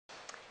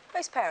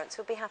Most parents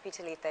would be happy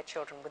to leave their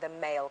children with a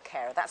male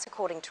carer. That's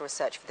according to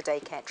research for the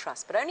Daycare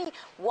Trust. But only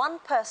 1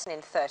 person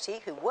in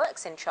 30 who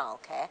works in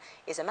childcare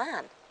is a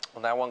man.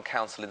 Well, now one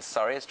council in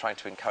Surrey is trying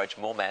to encourage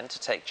more men to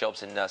take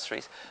jobs in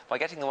nurseries by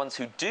getting the ones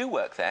who do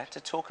work there to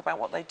talk about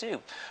what they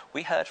do.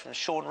 We heard from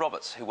Sean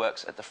Roberts, who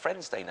works at the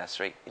Friends Day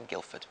Nursery in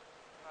Guildford.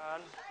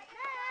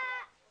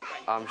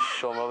 I'm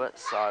Sean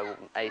Roberts, I'm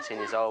 18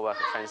 years old, work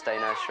at Friends Day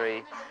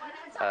Nursery.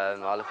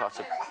 I look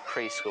after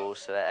preschool,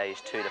 so they're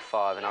aged 2 to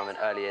 5, and I'm an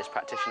early years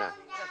practitioner.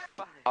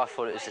 I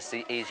thought it was just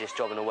the easiest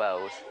job in the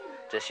world,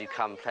 just you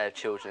come play with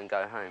children and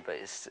go home, but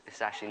it's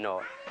actually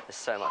not. There's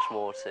so much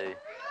more to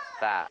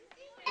that.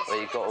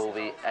 Where you've got all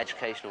the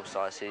educational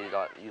side, so you've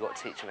got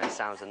to teach them their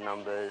sounds and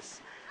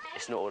numbers.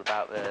 It's not all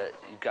about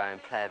you go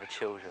and play with the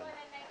children.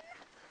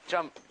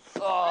 Jump!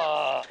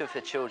 Oh! It's good for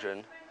the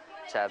children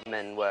to have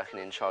men working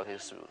in childcare,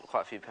 because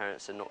quite a few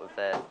parents are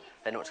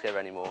they're not together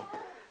anymore,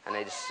 and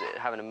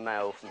having a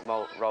male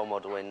role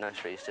model in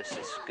nursery is just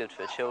good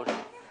for the children.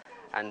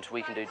 And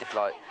we can do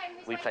different,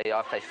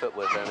 I play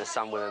football with them, and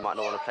some women might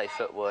not want to play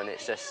football, and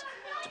it's just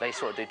they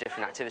sort of do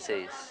different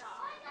activities.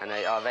 And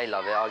they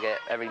love it.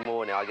 Every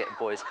morning I get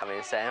boys coming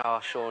and saying, "Oh,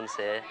 Sean's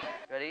here."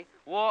 Ready?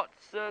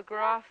 What's a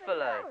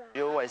gruffalo?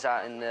 You're always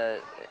out in the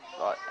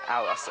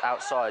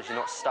outside. You're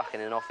not stuck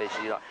in an office.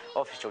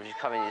 Office jobs. You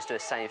come in, you just do the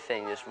same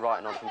thing. You're just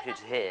writing on the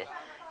computer here.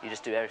 You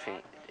just do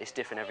everything. It's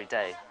different every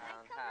day.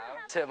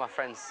 2 of my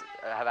friends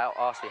have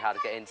asked me how to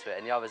get into it,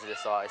 and the others are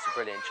just like, "It's a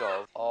brilliant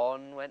job."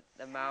 On went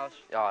the mouse.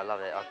 Oh, I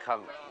love it. I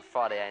come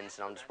Friday ends,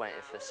 and I'm just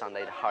waiting for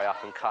Sunday to hurry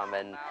up and come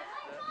and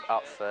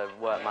up for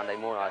work Monday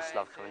morning. I just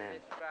love coming in.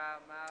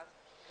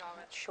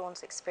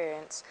 Sean's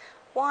experience.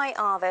 Why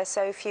are there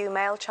so few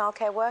male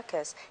childcare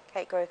workers?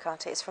 Kate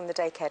Grocart is from the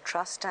Daycare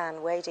Trust.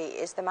 Dan Wadey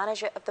is the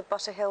manager of the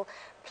Butterhill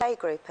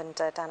Playgroup, and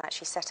Dan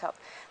actually set up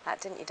that,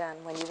 didn't you,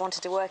 Dan, when you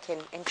wanted to work in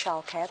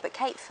childcare? But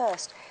Kate,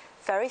 first,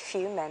 very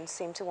few men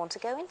seem to want to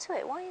go into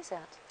it. Why is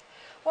that?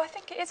 Well, I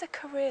think it is a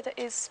career that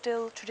is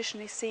still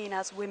traditionally seen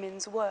as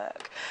women's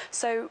work.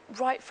 So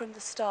right from the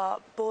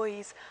start,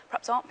 boys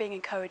perhaps aren't being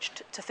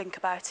encouraged to think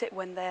about it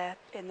when they're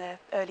in their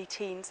early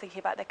teens, thinking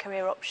about their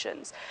career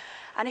options.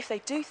 And if they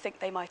do think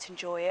they might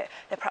enjoy it,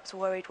 they're perhaps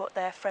worried what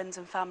their friends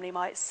and family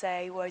might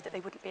say, worried that they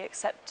wouldn't be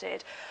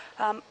accepted.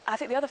 I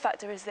think the other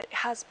factor is that it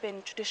has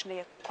been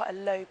traditionally quite a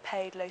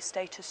low-paid,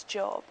 low-status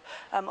job,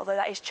 although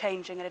that is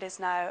changing and it is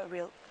now a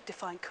real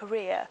defined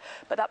career.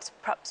 But that's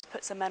perhaps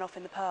put some men off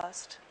in the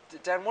past.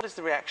 Dan, what is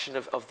the reaction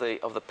of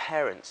the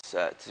parents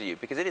to you?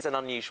 Because it is an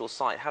unusual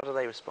sight. How do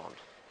they respond?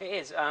 It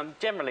is.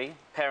 Generally,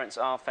 parents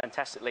are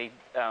fantastically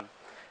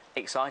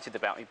excited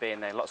about me being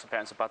there. Lots of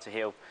parents at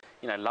Butterhill,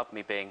 love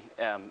me being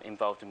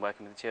involved in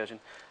working with the children.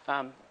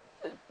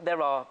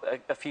 There are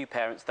a few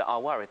parents that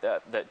are worried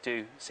that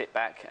do sit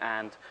back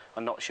and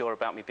are not sure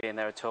about me being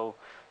there at all.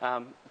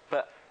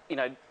 But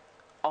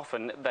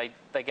often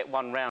they get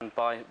won round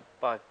by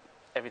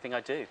everything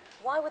I do.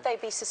 Why would they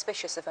be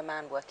suspicious of a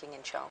man working in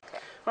childcare?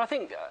 Well,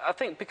 I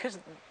think because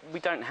we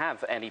don't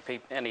have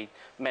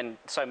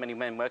so many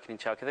men working in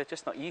childcare, they're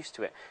just not used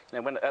to it.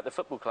 When at the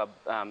football club,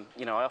 I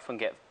often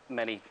get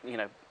many,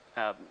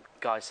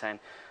 guys saying,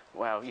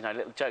 "Well,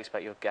 little jokes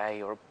about you're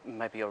gay or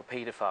maybe you're a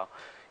paedophile."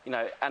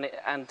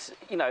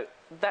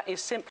 That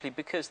is simply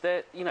because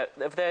they're,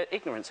 of their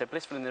ignorance. They're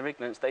blissful in their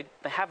ignorance. They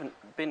haven't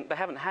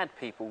had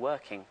people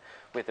working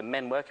with them,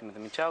 men working with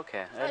them in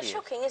childcare. It's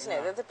shocking, isn't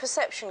it? That the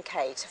perception,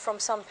 Kate, from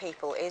some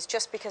people is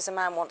just because a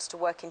man wants to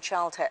work in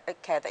childcare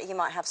that he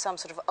might have some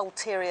sort of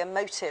ulterior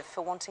motive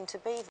for wanting to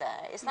be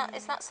there. Is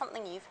that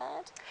something you've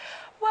heard?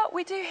 Well,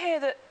 we do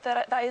hear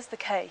that is the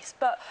case,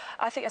 but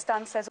I think, as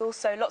Dan says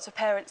also, lots of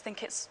parents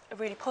think it's a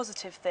really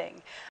positive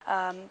thing.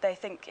 They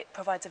think it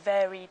provides a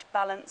varied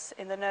balance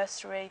in the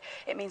nursery.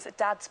 It means that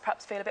dads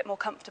perhaps feel a bit more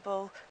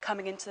comfortable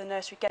coming into the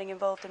nursery, getting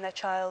involved in their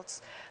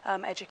child's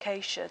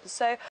education.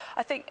 So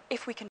I think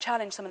if we can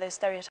challenge some of those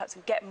stereotypes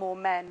and get more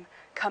men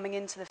coming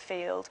into the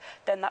field,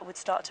 then that would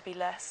start to be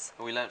less.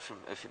 We learned from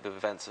the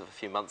events of a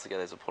few months ago,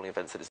 those appalling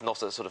events, that it's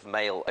not a sort of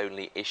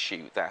male-only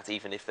issue, that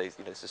even if those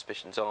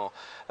suspicions are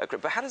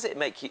correct. But how does it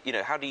make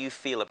you, how do you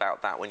feel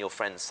about that when your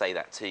friends say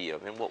that to you?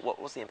 I mean,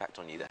 what's the impact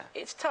on you there?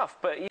 It's tough,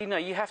 but,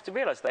 you have to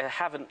realise they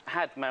haven't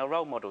had male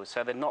role models,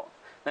 so they're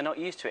not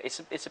used to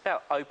it. It's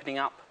about opening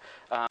up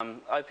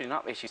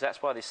issues.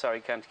 That's why this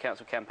Surrey County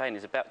Council campaign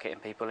is about getting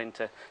people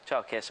into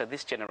childcare, so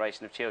this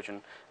generation of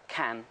children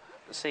can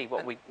see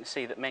what we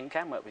see that men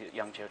can work with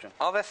young children.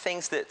 Are there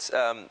things that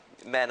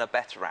men are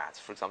better at,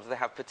 for example? Do they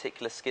have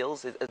particular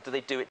skills? Do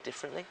they do it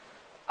differently?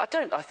 I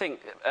don't. I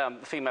think the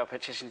female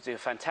practitioners do a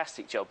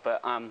fantastic job,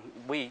 but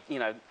we,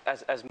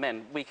 as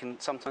men, we can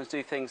sometimes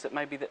do things that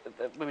maybe that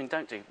women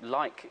don't do,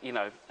 like,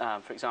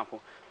 for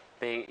example,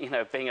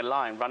 being a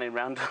lion running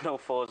around on all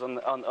fours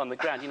on the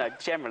ground.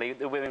 Generally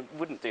the women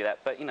wouldn't do that,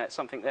 but it's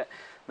something that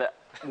that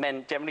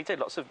men generally do.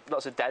 Lots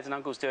of dads and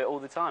uncles do it all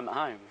the time at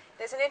home.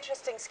 There's an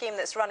interesting scheme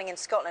that's running in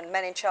Scotland,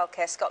 Men in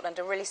Childcare Scotland,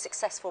 a really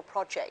successful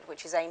project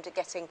which is aimed at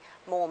getting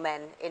more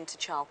men into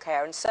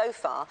childcare. And so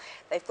far,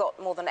 they've got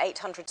more than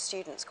 800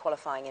 students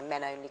qualifying in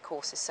men-only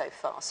courses so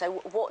far.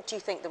 So what do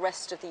you think the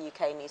rest of the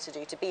UK needs to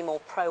do to be more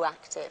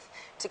proactive,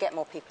 to get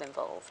more people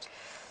involved?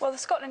 Well, the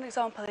Scotland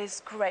example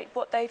is great.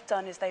 What they've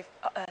done is they've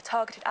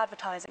targeted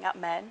advertising at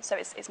men, so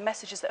it's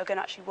messages that are going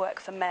to actually work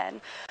for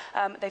men.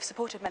 They've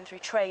supported men through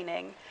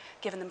training,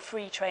 given them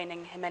free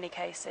training in many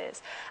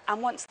cases,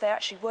 and once they're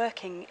actually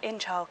working in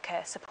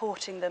childcare,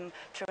 supporting them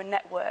through a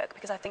network,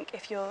 because I think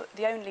if you're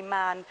the only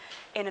man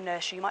in a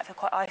nursery, you might feel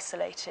quite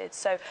isolated,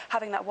 so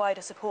having that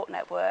wider support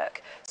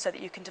network so that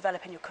you can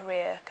develop in your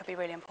career could be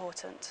really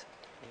important.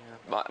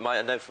 Yeah.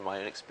 I know from my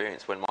own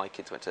experience when my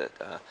kids went to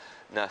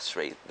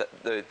nursery that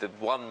the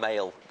one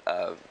male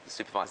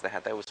supervisor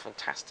they was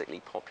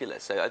fantastically popular.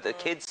 So the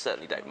kids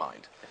certainly don't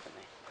mind.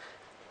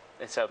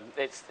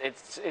 Definitely.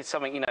 It's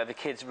something, you know, the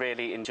kids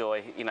really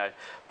enjoy, you know,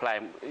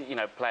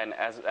 playing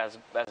as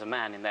a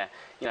man in there,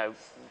 you know,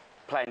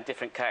 playing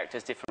different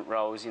characters, different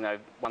roles. You know,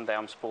 one day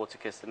I'm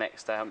Sporticus, the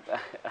next day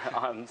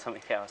I'm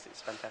something else.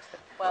 It's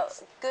fantastic. Well,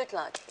 good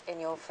luck in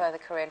your further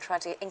career and trying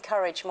to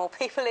encourage more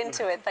people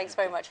into it. Thanks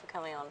very much for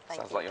coming on.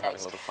 Thank you. Sounds like you're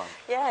having a lot of fun.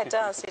 Yeah, it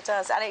does, it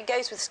does. And it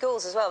goes with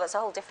schools as well. That's a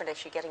whole different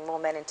issue, getting more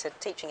men into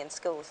teaching in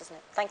schools, isn't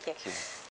it? Thank you.